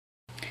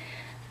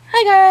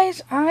Hi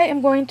guys, I am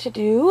going to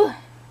do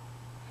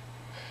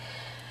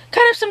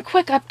kind of some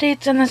quick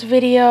updates in this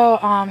video.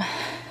 I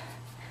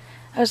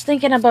was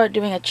thinking about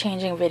doing a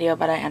changing video,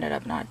 but I ended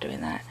up not doing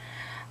that.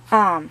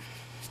 Oh,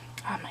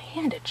 my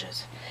hand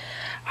itches.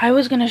 I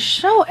was going to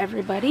show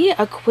everybody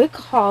a quick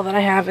haul that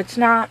I have. It's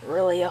not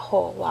really a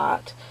whole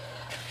lot.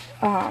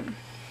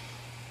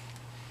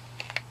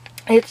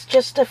 It's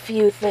just a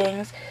few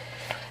things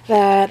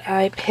that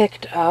I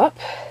picked up.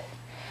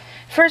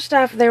 First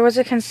off, there was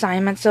a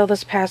consignment sale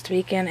this past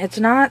weekend. It's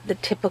not the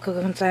typical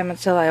consignment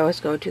sale I always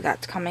go to.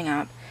 That's coming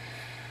up.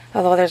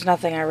 Although there's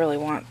nothing I really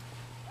want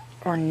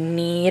or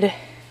need.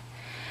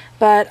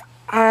 But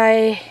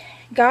I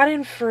got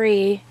in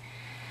free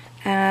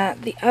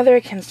at the other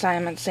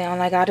consignment sale,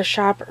 and I got to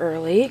shop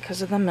early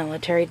because of the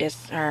military they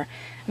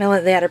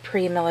had a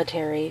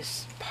pre-military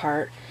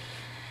part.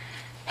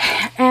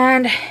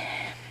 And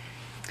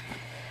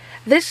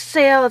this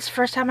sale, it's the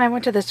first time I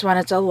went to this one.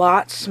 It's a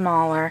lot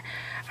smaller.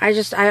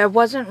 I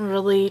wasn't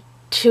really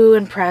too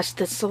impressed.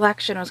 The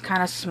selection was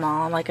kind of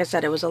small. And like I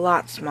said, it was a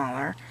lot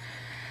smaller.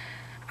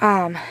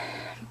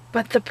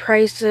 But the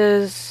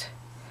prices,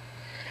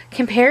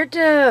 compared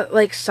to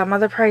like some of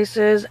the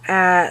prices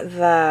at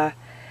the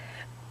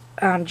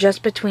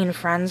Just Between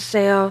Friends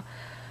sale,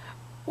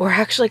 were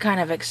actually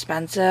kind of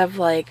expensive.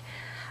 Like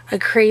a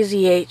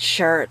Crazy 8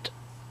 shirt,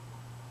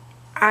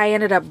 I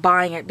ended up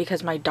buying it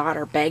because my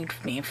daughter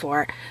begged me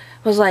for it.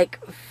 It was like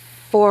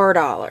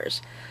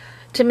 $4.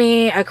 To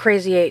me, a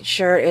Crazy 8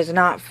 shirt is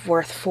not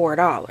worth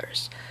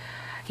 $4.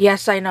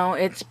 Yes, I know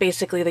it's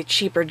basically the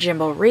cheaper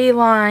Gymboree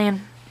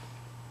line.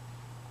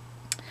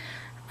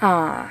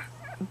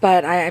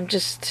 But I'm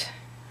just...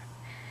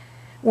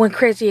 When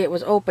Crazy 8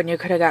 was open, you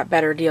could have got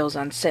better deals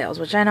on sales,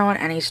 which I know in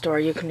any store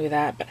you can do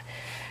that, but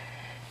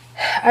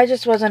I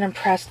just wasn't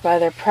impressed by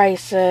their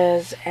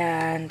prices,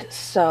 and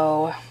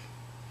so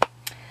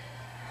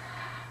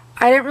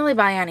I didn't really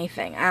buy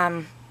anything.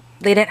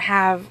 They didn't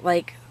have,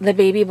 like, the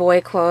baby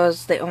boy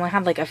clothes. They only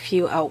had, like, a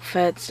few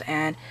outfits,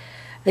 and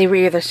they were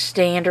either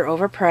stained or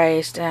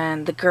overpriced.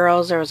 And the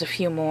girls, there was a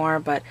few more,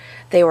 but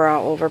they were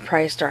all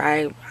overpriced, or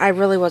I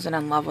really wasn't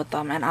in love with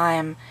them. And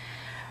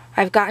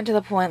I've gotten to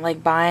the point,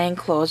 like, buying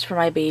clothes for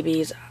my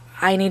babies,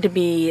 I need to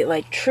be,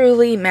 like,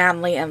 truly,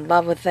 madly in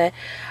love with it.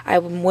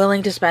 I'm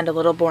willing to spend a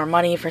little more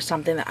money for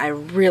something that I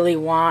really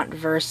want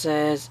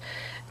versus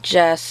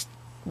just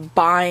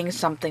buying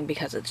something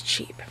because it's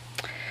cheap.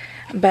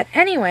 But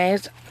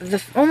anyways,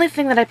 the only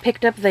thing that I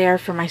picked up there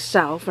for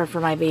myself or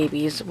for my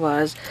babies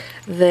was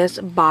this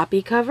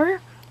boppy cover.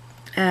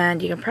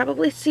 And you can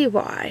probably see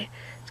why.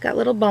 It's got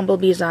little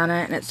bumblebees on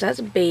it, and it says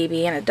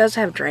baby, and it does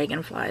have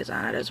dragonflies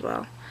on it as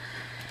well.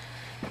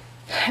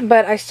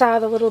 But I saw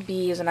the little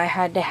bees and I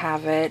had to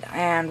have it.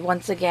 And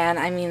once again,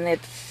 I mean,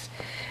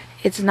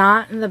 it's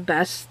not in the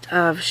best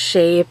of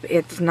shape.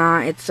 It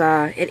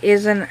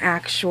is an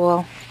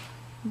actual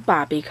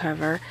boppy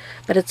cover,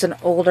 but it's an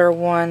older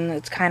one.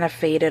 It's kind of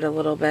faded a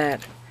little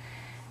bit,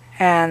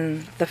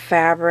 and the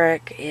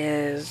fabric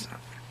is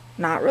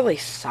not really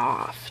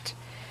soft,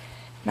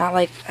 not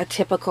like a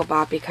typical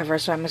boppy cover,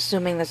 so I'm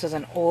assuming this is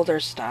an older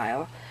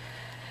style.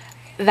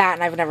 That,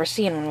 and I've never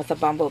seen one with a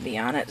bumblebee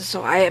on it,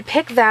 so I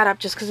picked that up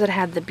just because it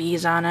had the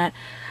bees on it.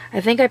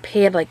 I think I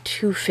paid like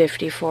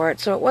 $2.50 for it,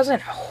 so it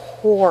wasn't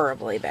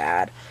horribly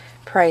bad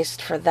priced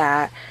for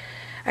that.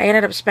 I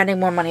ended up spending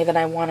more money than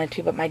I wanted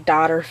to, but my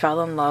daughter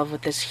fell in love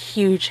with this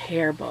huge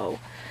hair bow.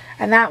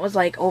 And that was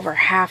like over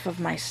half of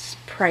my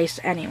price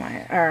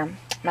anyway, or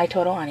my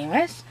total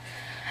anyways.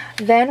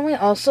 Then we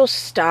also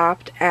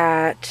stopped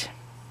at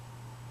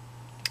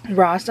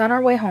Ross on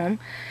our way home,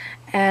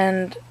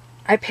 and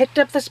I picked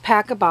up this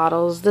pack of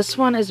bottles. This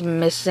one is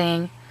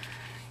missing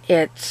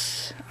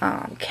its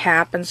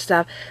cap and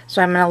stuff,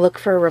 so I'm going to look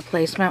for a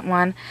replacement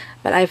one.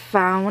 But I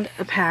found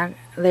a pack.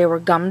 They were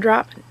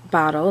gumdrop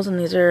bottles, and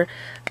these are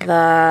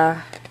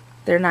they're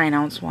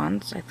 9-ounce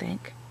ones, I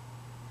think.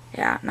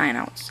 Yeah,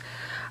 9-ounce.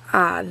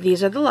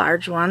 These are the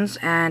large ones,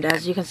 and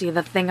as you can see,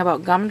 the thing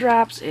about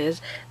gumdrops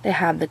is they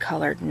have the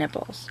colored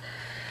nipples.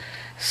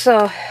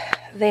 So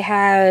they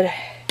had,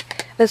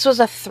 this was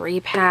a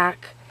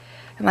 3-pack,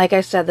 and like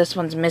I said, this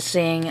one's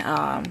missing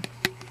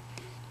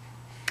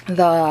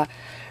the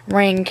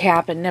ring,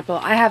 cap, and nipple.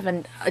 I have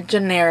a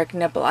generic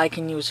nipple I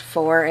can use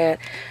for it.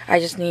 I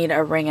just need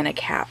a ring and a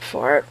cap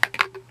for it.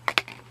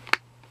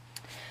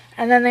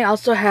 And then they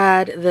also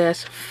had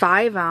this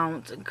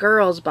 5-ounce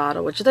girls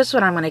bottle, which this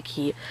one I'm going to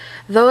keep.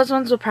 Those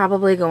ones will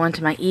probably go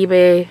into my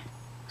eBay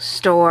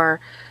store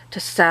to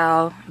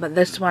sell, but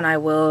this one I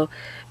will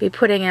be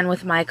putting in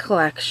with my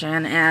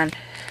collection. And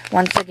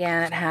once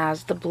again, it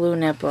has the blue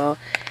nipple.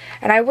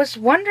 And I was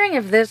wondering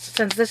if this,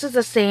 since this is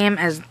the same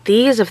as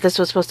these, if this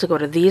was supposed to go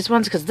to these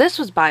ones, because this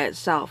was by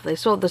itself. They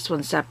sold this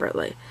one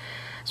separately.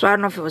 So I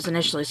don't know if it was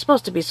initially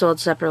supposed to be sold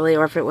separately,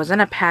 or if it was in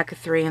a pack of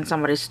 3 and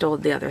somebody stole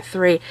the other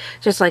 3,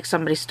 just like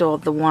somebody stole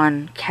the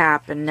one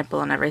cap and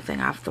nipple and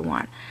everything off the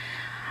one.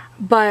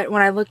 But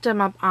when I looked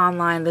them up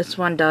online, this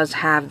one does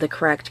have the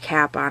correct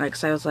cap on it,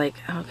 because I was like,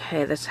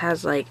 okay, this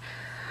has like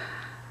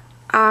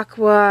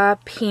aqua,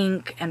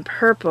 pink, and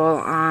purple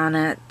on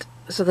it.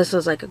 So this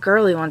is like a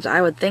girly one, so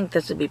I would think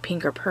this would be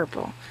pink or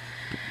purple.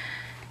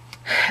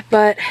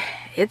 But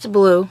it's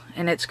blue,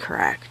 and it's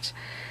correct.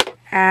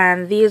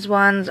 And these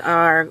ones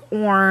are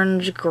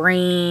orange,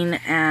 green,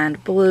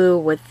 and blue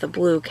with the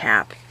blue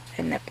cap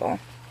and nipple.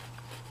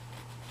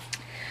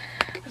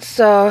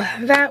 So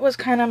that was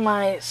kind of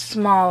my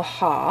small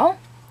haul.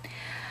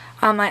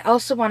 I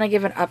also want to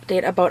give an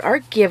update about our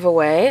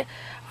giveaway.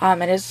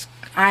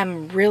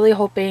 I'm really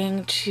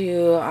hoping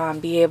to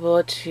be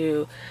able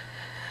to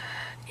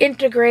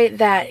integrate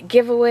that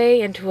giveaway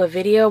into a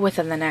video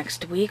within the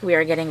next week. We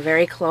are getting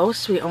very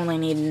close. We only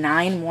need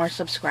 9 more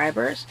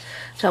subscribers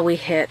till we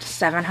hit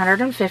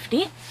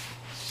 750.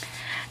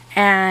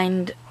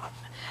 And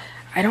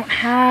I don't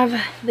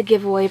have the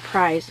giveaway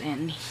prize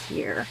in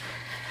here,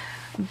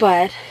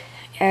 but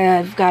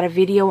I've got a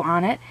video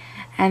on it,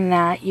 and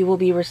that you will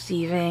be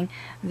receiving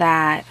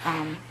that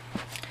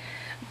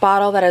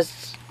bottle that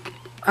is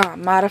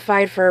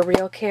modified for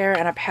Real Care,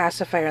 and a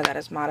pacifier that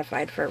is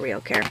modified for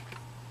Real Care.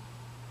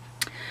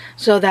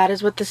 So that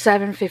is what the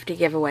 750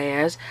 giveaway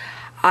is.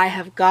 I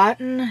have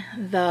gotten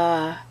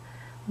the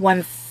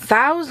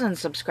 1,000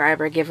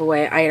 subscriber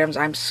giveaway items.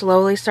 I'm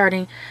slowly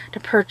starting to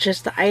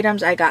purchase the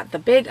items. I got the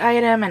big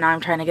item, and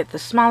I'm trying to get the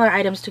smaller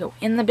items to go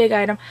in the big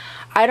item.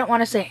 I don't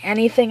want to say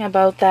anything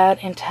about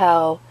that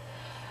until,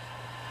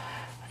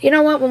 you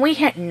know what, when we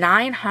hit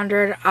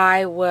 900,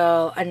 I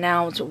will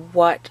announce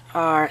what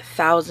our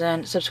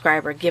 1,000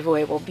 subscriber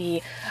giveaway will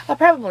be. I'll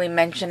probably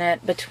mention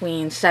it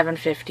between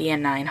 750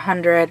 and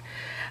 900,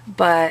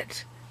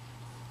 but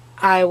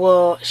I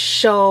will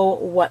show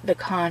what the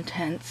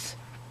contents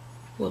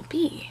will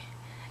be,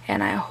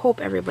 and I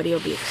hope everybody will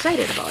be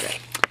excited about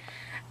it.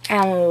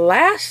 And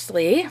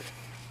lastly,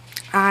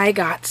 I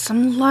got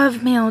some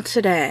love mail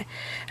today,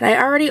 and I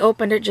already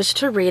opened it just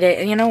to read it,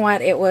 and you know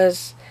what,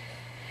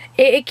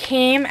 it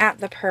came at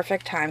the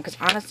perfect time, because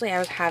honestly I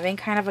was having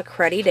kind of a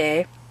cruddy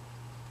day,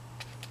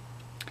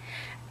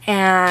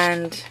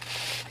 and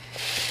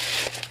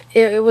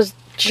it was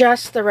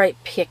just the right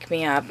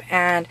pick-me-up.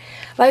 And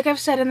like I've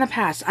said in the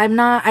past, I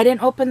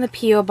didn't open the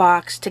P.O.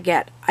 box to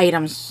get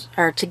items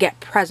or to get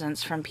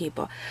presents from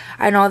people.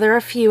 I know there are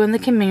a few in the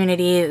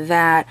community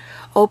that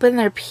open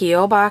their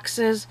P.O.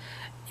 boxes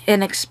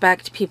and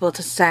expect people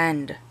to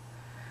send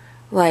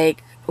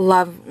like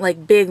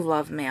big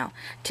love mail.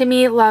 To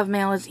me, love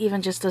mail is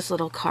even just this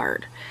little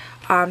card.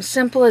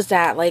 Simple as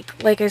that.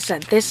 Like I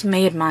said, this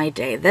made my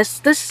day.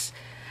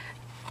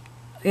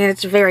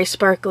 It's a very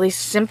sparkly,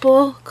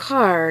 simple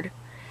card,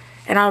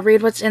 and I'll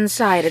read what's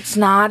inside. It's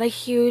not a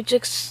huge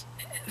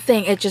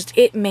thing.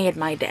 It made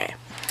my day.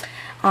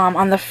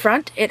 On the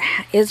front, it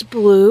is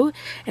blue,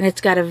 and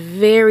it's got a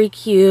very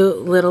cute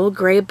little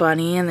gray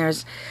bunny, and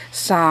there's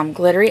some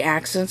glittery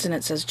accents, and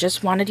it says,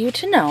 "Just wanted you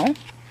to know."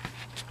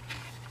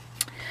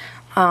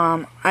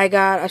 I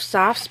got a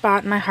soft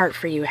spot in my heart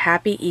for you.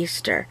 Happy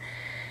Easter.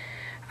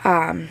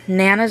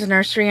 Nana's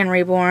Nursery and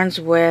Reborns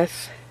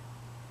with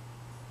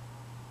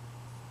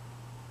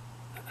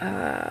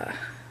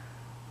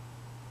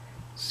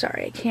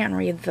sorry, I can't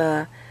read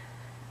the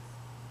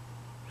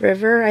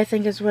river, I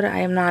think is what I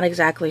am not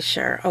exactly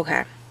sure.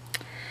 Okay.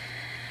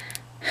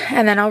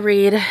 And then I'll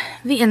read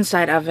the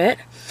inside of it.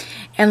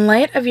 In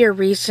light of your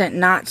recent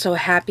not so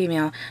happy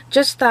meal,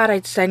 just thought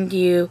I'd send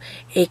you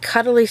a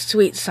cuddly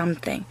sweet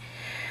something.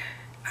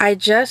 I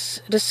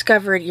just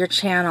discovered your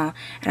channel,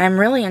 and I'm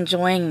really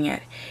enjoying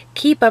it.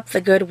 Keep up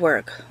the good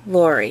work,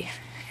 Lori.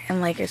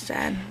 And like I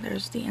said,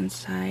 there's the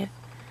inside.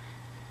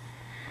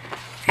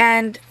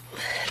 And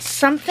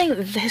something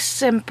this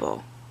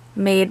simple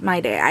made my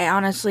day. I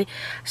honestly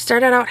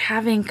started out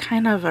having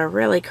kind of a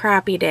really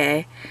crappy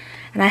day,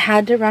 and I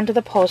had to run to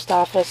the post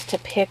office to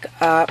to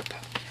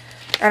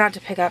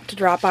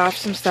drop off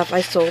some stuff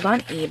I sold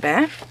on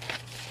eBay.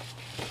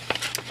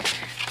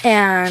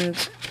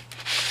 And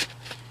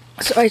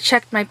so I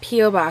checked my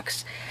P.O.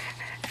 box,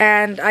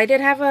 and I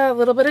did have a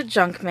little bit of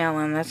junk mail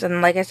in this.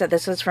 And like I said,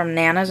 this is from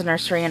Nana's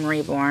Nursery and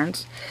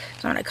Reborns.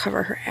 So I'm going to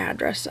cover her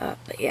address up.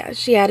 But yeah,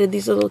 she added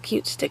these little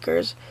cute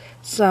stickers.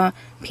 So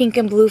pink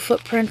and blue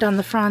footprint on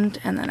the front,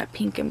 and then a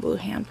pink and blue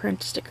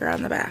handprint sticker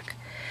on the back.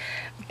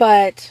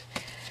 But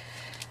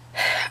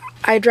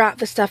I dropped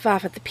the stuff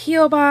off at the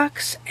P.O.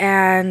 box,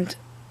 and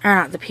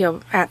at the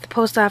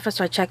post office.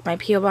 So I checked my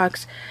P.O.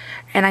 box,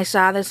 and I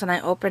saw this, and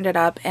I opened it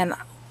up, and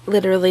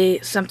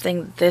literally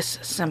something this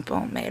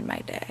simple made my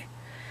day.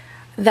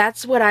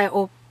 That's what I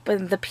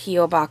opened the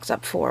P.O. box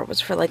up for,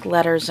 was for like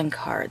letters and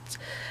cards.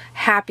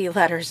 Happy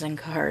letters and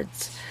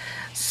cards.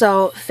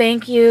 So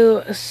thank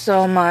you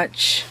so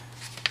much,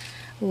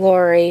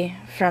 Lori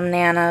from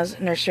Nana's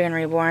Nursery and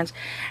Reborns.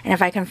 And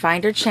if I can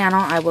find her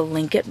channel, I will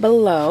link it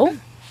below.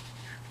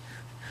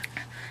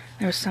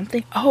 There was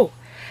something, oh,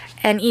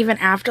 and even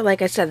after,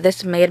 like I said,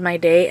 this made my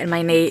day, and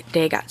my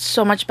day got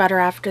so much better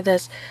after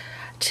this.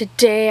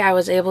 Today I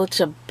was able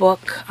to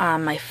book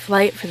my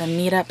flight for the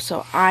meetup,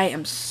 so I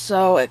am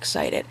so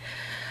excited.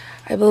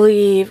 I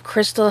believe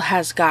Crystal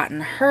has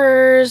gotten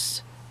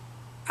hers.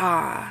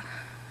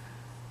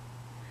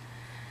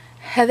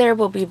 Heather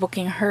will be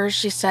booking hers,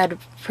 she said,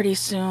 pretty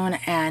soon,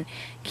 and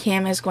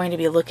Kim is going to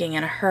be looking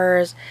at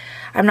hers.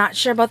 I'm not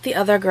sure about the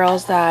other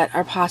girls that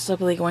are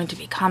possibly going to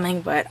be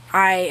coming, but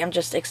I am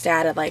just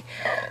ecstatic. Like,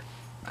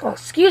 oh,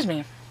 excuse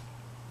me.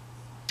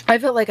 I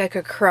felt like I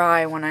could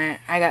cry when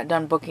I got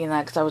done booking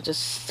that, because I was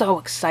just so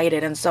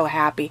excited and so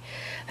happy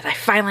that I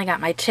finally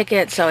got my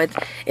ticket. So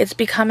it's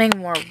becoming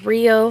more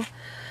real.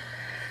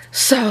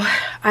 So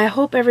I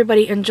hope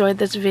everybody enjoyed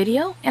this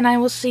video, and I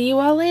will see you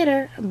all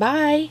later.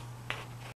 Bye.